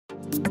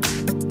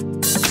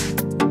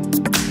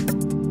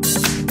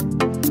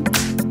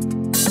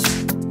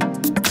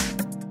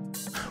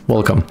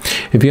Welcome.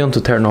 If you want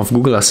to turn off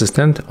Google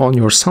Assistant on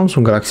your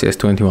Samsung Galaxy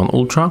S21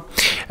 Ultra,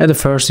 at the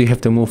first you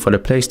have to move for the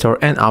Play Store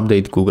and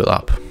update Google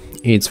app.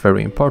 It's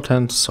very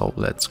important, so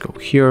let's go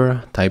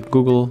here, type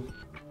Google,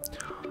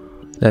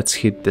 let's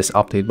hit this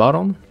update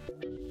button.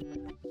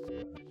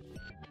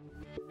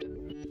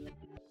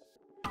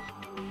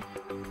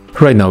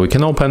 Right now we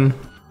can open,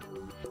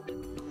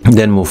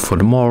 then move for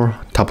the more,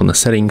 tap on the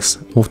settings,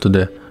 move to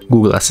the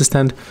Google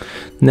Assistant.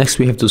 Next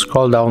we have to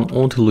scroll down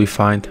until we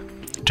find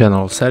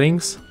General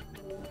Settings,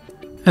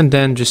 and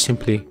then just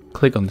simply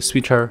click on the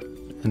switcher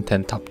and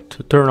then tap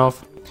to turn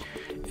off.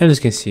 And as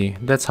you can see,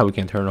 that's how we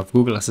can turn off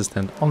Google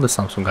Assistant on the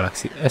Samsung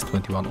Galaxy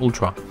S21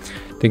 Ultra.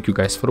 Thank you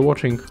guys for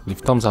watching, leave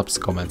thumbs ups,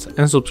 comments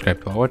and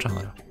subscribe to our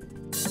channel.